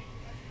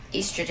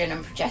estrogen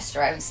and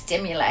progesterone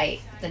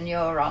stimulate the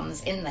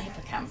neurons in the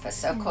hippocampus.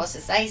 So of course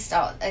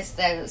as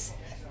those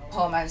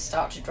hormones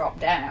start to drop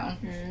down,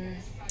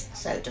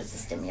 so does the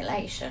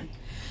stimulation,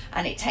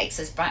 and it takes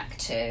us back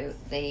to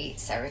the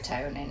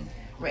serotonin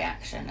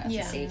reaction of the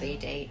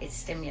CBD. It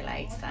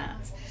stimulates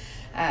that,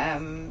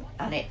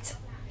 and it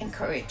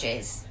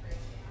encourages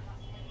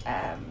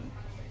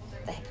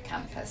the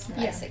hippocampus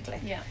basically.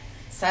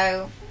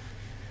 So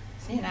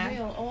you know,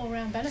 real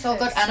all-round benefits. It's all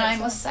good, and I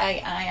must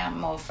say I am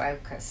more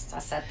focused. I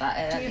said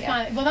that earlier. Do you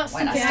find, well, that's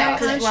when something I I'm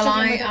started.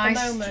 struggling with at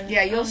the moment.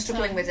 Yeah, you're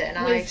struggling with it, and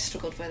I've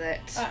struggled with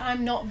it.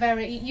 I'm not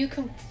very. You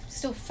can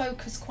still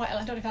focus quite. I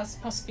don't know if that's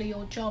possibly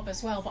your job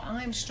as well, but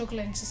I'm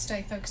struggling to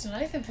stay focused on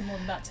anything for more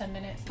than about 10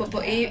 minutes. But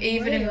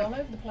even really all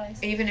over the place.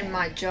 Even in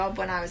my job,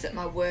 when I was at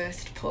my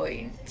worst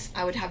point,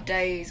 I would have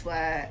days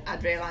where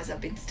I'd realise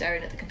I've been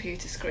staring at the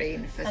computer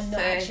screen for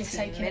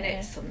 30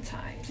 minutes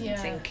sometimes, and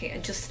thinking,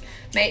 and just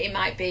it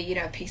might be, you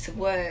know, a piece of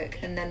work,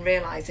 and then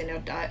realising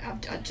I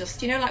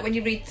just, you know, like when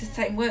you read the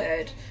same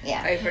word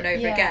over and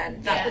over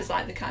again, that was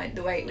like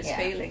the way it was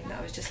feeling, that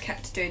I was just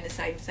kept doing the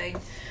same thing.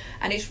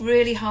 And it's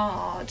really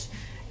hard,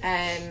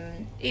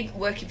 even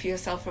working for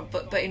yourself,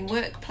 but in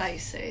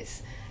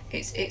workplaces,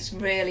 it's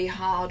really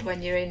hard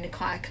when you're in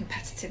quite a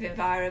competitive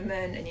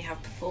environment and you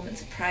have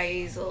performance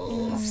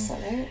appraisals.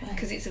 Absolutely.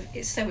 Because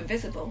it's so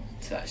invisible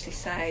to actually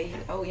say,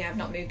 oh yeah, I've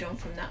not moved on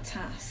from that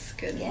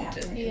task, and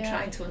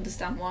trying to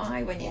understand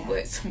why when you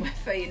work somewhere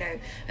for, you know,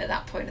 at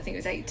that point I think it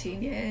was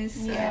 18 years.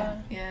 So,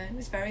 it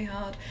was very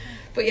hard.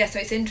 But so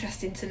it's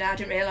interesting to know. I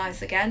didn't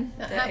realise again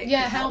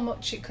how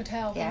much it could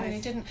help. I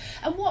really didn't.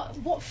 And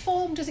what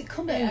form does it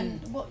come in?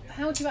 And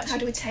how do you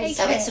actually take it?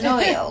 So it's an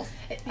oil.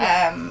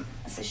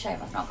 It's a shame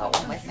I've not got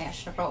one with me. I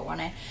should have brought one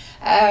in.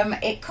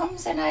 It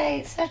comes in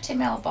a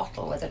 30ml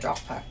bottle with a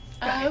dropper.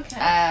 Oh, okay.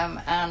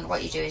 And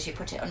what you do is you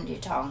put it under your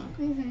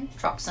tongue,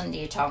 drops under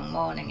your tongue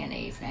morning and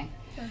evening.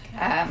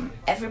 Okay.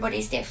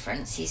 Everybody's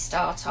different. So you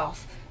start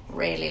off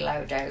really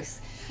low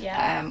dose,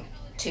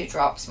 2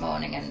 drops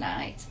morning and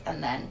night,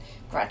 and then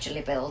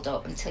gradually build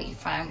up until you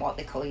find what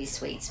they call your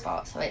sweet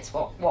spot. So it's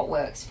what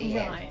works for you.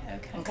 Right,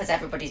 okay. Because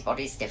everybody's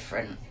body's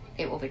different,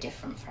 it will be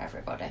different for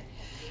everybody.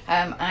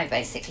 I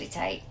basically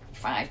take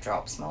 5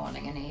 drops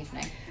morning and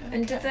evening. Okay.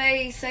 And do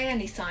they say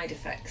any side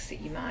effects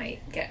that you might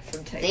get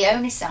from taking? The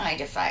only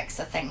side effects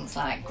are things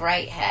like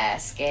great hair,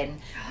 skin,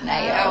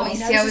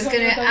 nails. I was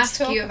going to ask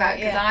you about,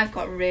 because I've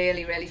got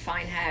really, really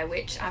fine hair,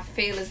 which I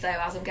feel as though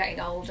as I'm getting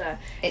older,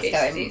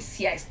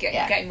 it's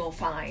getting more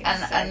fine.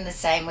 And the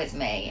same with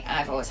me.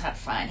 I've always had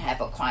fine hair,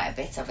 but quite a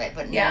bit of it.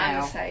 But now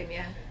I'm the same.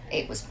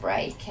 It was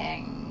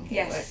breaking.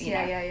 Yes,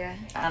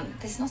 And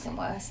there's nothing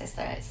worse, is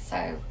there? It's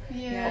so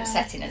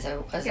upsetting as a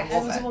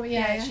woman.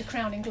 It's your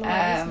crowning glory,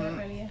 isn't it,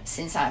 really?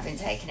 Since I've been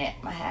taking it,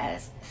 my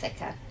hair's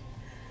thicker.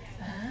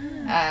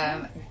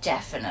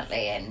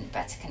 Definitely in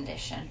better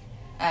condition.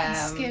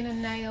 Skin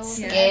and nails.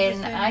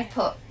 Skin.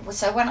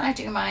 So when I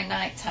do my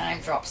nighttime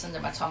drops under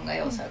my tongue, I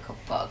also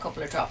put a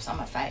couple of drops on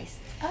my face.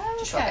 Oh,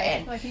 just rub it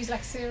in. Like use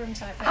like a serum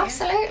type thing.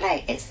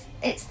 Absolutely.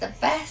 It's the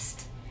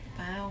best.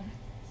 Wow.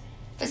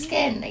 For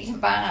skin that you can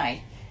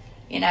buy.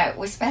 You know,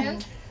 we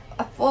spend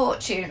a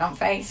fortune on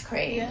face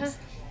creams. Yeah.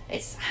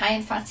 It's high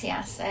in fatty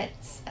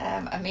acids,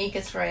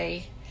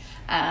 omega-3,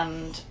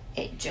 and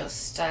it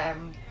just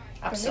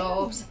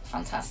absorbs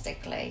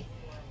fantastically.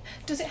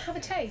 Does it have a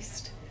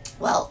taste?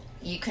 Well,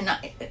 you can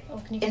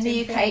in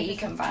the UK you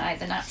can buy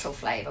the natural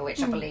flavour,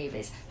 which I believe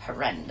is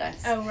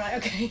horrendous. Oh right,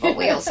 okay. But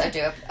we also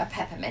do a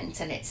peppermint,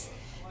 and it's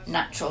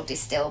natural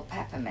distilled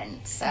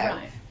peppermint. So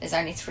there's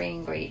only 3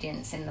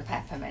 ingredients in the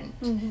peppermint.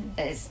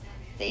 There's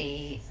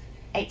the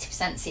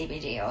 80%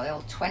 CBD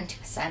oil,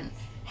 20%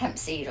 hemp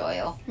seed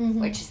oil,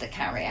 which is the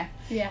carrier,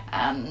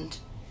 and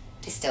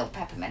distilled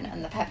peppermint.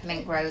 And the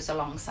peppermint grows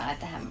alongside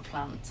the hemp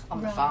plant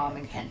on the farm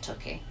in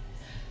Kentucky.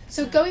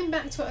 So going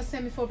back to what I was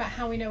saying before about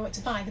how we know what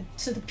to buy,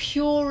 the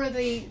purer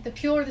the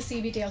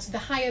CBD oil, so the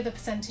higher the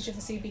percentage of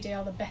the CBD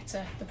oil, the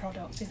better the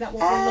product. Is that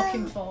what we're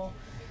looking for?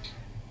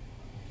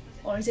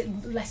 Or is it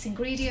less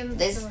ingredients?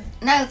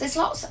 There's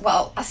lots.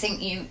 Well, I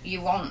think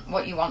you want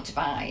what you want to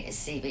buy is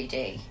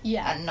CBD,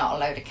 and not a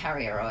load of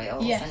carrier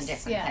oils and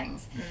different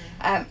things.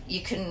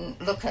 You can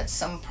look at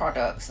some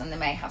products and they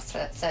may have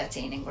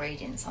 13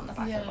 ingredients on the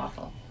back of the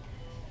bottle.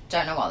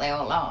 Don't know what they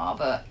all are,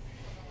 but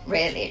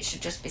really it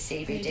should just be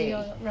CBD.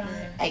 Oil,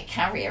 right. A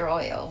carrier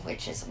oil,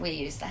 which is, we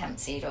use the hemp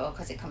seed oil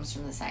because it comes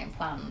from the same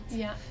plant.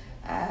 Yeah.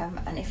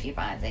 And if you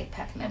buy the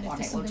peppermint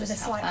one, it will just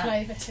have a slight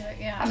flavour to it.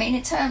 Yeah. I mean,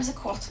 in terms of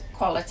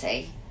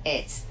quality,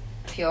 it's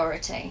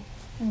purity.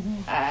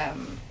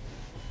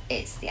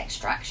 It's the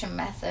extraction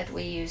method.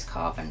 We use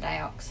carbon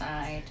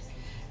dioxide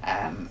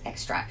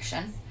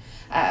extraction,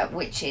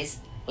 which is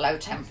low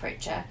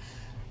temperature.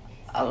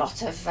 A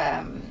lot of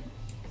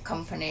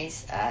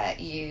companies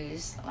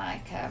use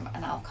like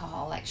an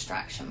alcohol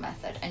extraction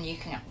method, and you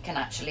can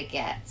actually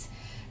get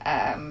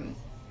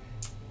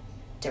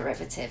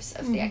derivatives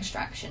of the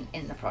extraction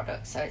in the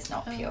product, so it's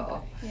not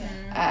pure.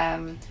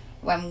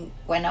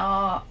 When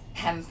our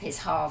hemp is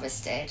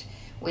harvested,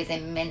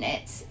 within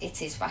minutes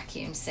it is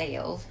vacuum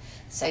sealed,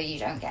 so you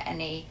don't get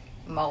any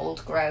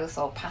mold growth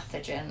or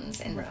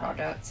pathogens in the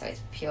product, so it's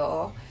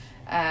pure.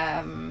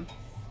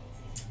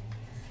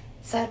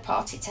 Third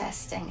party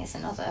testing is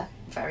another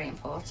very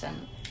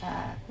important.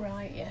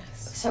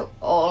 So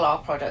all our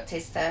product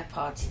is third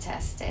party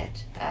tested.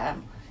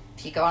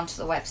 If you go onto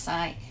the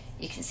website,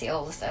 you can see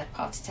all the third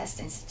party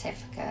testing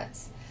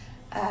certificates.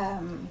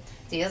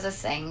 The other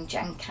thing,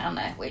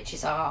 Gencana, which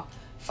is our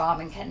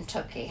farm in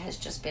Kentucky has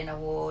just been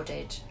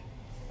awarded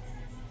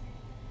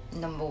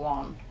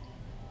 #1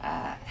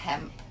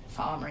 hemp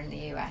farmer in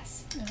the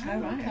US. Oh,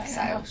 right. Okay.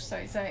 So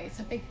it's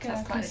a big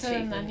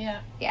concern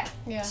then, yeah.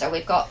 So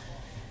we've got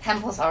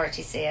Hemp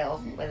Authority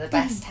seal. We're the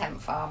best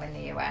hemp farm in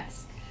the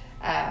US.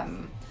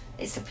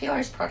 It's the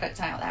purest product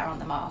out there on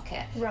the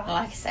market. Right.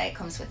 Like I say, it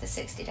comes with the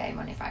 60-day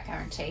money-back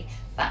guarantee.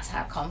 That's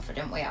how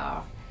confident we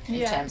are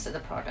in terms of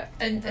the product.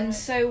 And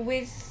so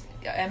with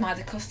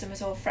either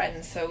customers or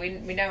friends, so we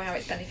know how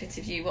it's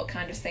benefited you. What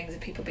kind of things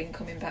have people been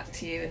coming back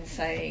to you and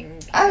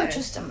saying?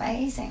 Just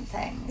amazing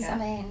things. I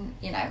mean,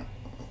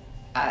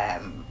 I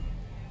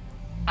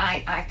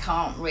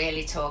can't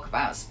really talk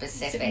about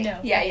specific. No.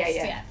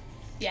 Yeah.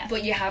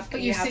 But you have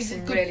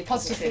some really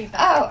positive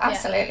feedback. Oh,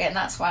 absolutely, and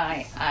that's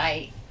why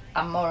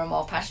I'm more and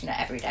more passionate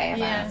every day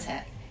about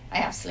it. I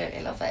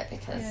absolutely love it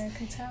because I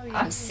can tell you.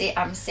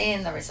 I'm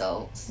seeing the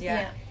results.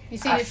 Yeah. You're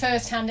seeing it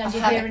firsthand and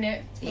you're hearing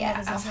it from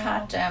others as well.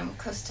 I've had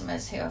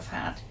customers who have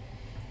had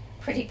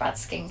pretty bad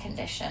skin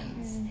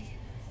conditions.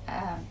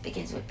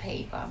 Begins with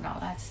P, but I'm not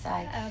allowed to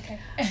say. Okay.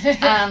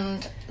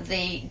 And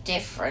the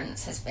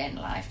difference has been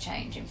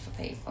life-changing for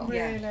people.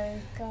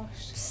 Really?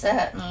 Gosh.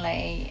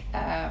 Certainly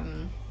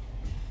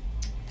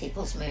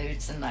people's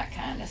moods and that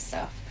kind of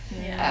stuff.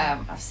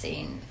 I've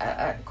seen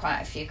quite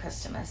a few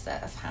customers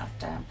that have had,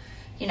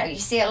 you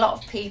see a lot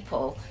of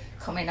people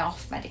coming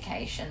off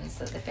medications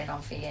that they've been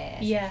on for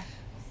years. Yeah.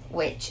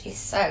 Which is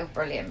so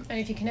brilliant. And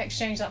if you can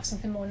exchange that for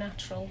something more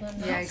natural,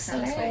 then that's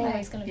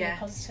always going to be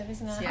positive,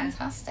 isn't it?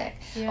 Fantastic.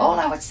 Yeah. All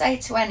I would say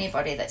to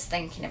anybody that's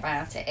thinking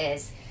about it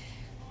is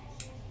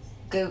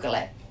Google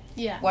it.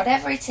 Yeah.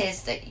 Whatever it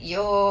is that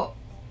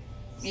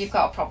you've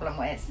got a problem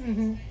with,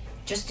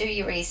 Just do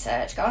your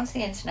research, go onto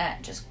the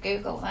internet, just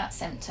Google that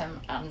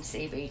symptom and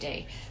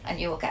CBD, and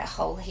you will get a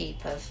whole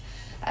heap of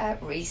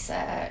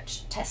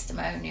research,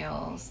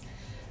 testimonials.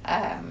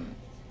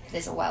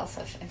 There's a wealth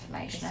of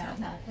information out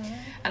there.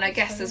 And I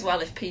guess as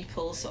well, if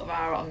people sort of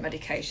are on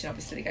medication,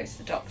 obviously they go to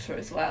the doctor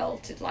as well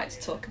to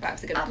talk about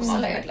if they're going to come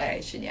off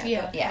medication.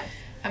 Yeah.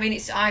 I mean,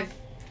 I've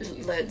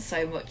learned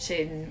so much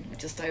in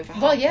just over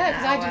half Well, an yeah,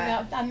 because hour. I do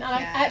that, and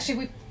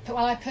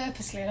I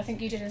purposely, and I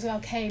think you did as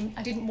well,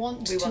 I didn't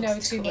want to know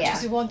too much,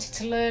 because we wanted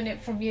to learn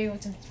it from you,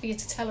 for you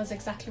to tell us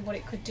exactly what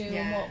it could do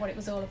and what it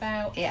was all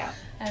about. Yeah.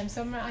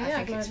 So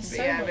I've learned so much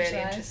really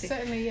there. interesting.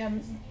 Certainly,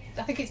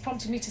 I think it's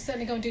prompted me to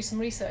certainly go and do some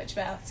research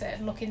about it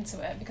and look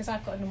into it, because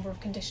I've got a number of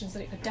conditions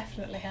that it could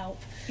definitely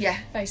help. Yeah.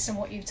 Based on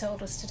what you've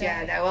told us today.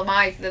 Yeah, no. Well,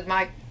 my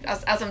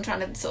as I'm trying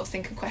to sort of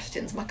think of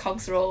questions, my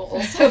cogs are all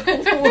also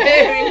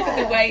wearing for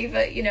the way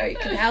that it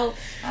can help.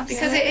 Absolutely.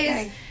 Because it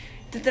is.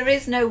 There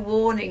is no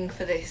warning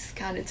for this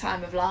kind of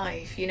time of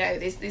life.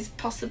 There's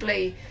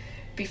possibly,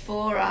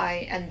 before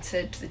I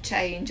entered the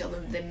change or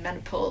the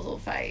menopausal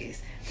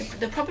phase,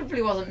 there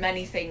probably wasn't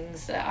many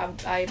things that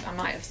I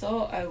might have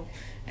thought, I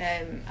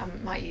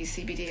might use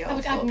CBD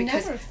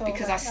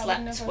because I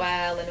slept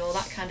well and all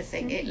that kind of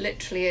thing. It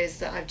literally is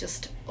that I've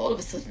just all of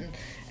a sudden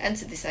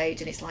entered this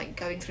age, and it's like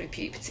going through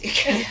puberty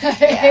again.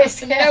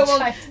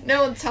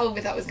 No one told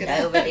me that was going to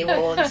happen. Nobody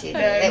warned you.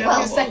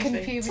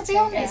 Second puberty. To be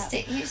honest,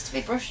 it used to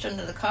be brushed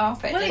under the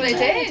carpet. Well,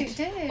 it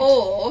did.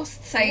 Or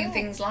saying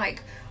things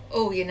like,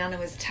 "Oh, your nana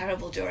was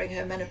terrible during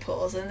her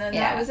menopause," and then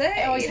that was it.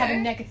 It always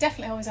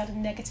definitely always had a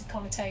negative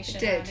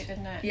connotation around it,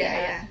 didn't it?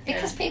 Yeah.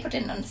 Because people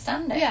didn't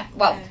understand it. Yeah.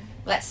 Well,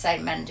 let's say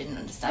men didn't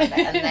understand it,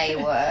 and they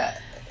were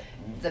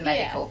the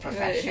medical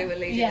profession. Who were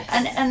leading. Yes.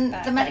 And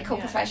the medical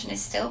profession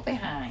is still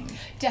behind.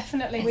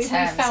 Definitely. We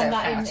terms found of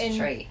that how to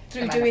treat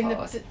through the doing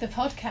menopause. the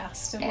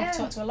podcast, and we've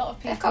talked to a lot of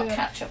people. They've got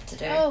catch up to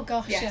do. Oh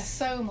gosh, yes,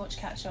 so much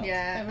catch up.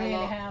 Yeah, they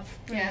really have.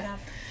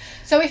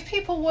 So if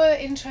people were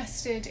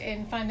interested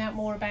in finding out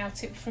more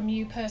about it from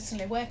you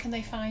personally, where can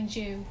they find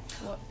you?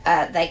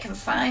 They can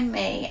find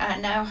me. I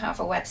now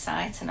have a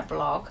website and a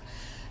blog.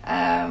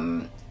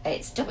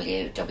 It's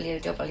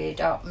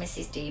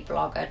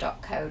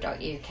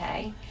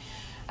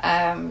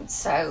www.mrsdblogger.co.uk.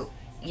 So,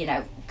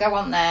 go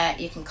on there.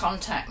 You can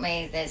contact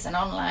me. There's an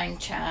online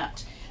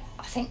chat.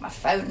 I think my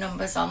phone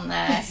number's on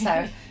there,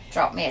 so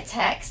drop me a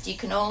text. You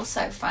can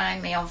also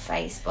find me on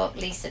Facebook,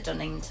 Lisa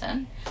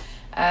Dunnington.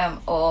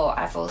 Or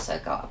I've also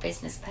got a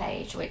business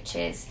page, which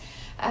is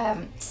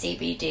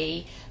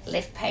CBD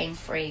Live Pain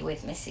Free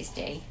with Mrs.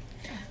 D.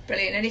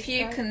 Brilliant. And if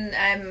you can,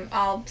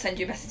 I'll send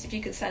you a message. If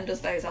you can send us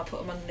those, I'll put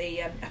them on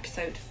the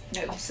episode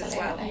notes as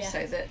well,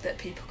 so that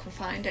people can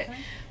find it.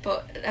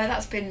 But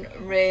that's been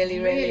really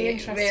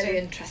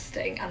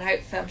interesting, and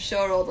I'm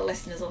sure all the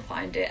listeners will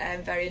find it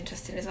very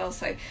interesting as well.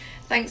 So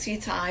thanks for your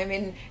time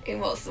in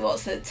what's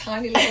a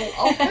tiny little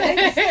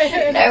office.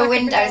 No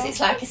windows, it's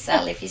like a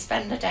cell. If you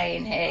spend a day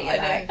in here, you're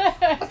like,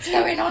 what's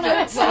going on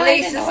outside? Well,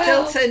 Lisa's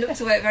still turned up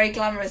to work very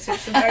glamorous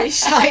with some very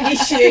shiny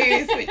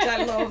shoes, which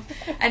I love.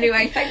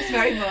 Anyway, thanks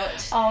very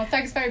much. Oh,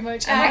 thanks very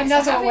much. And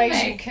as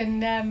always, you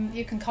can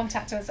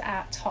contact us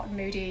at Hot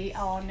Moody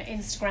on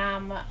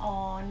Instagram,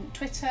 on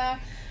Twitter,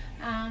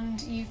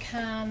 and you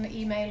can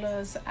email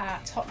us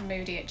at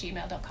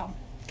hotmoody@gmail.com.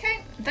 Okay,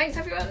 thanks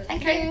everyone.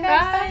 Thank you.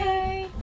 Bye.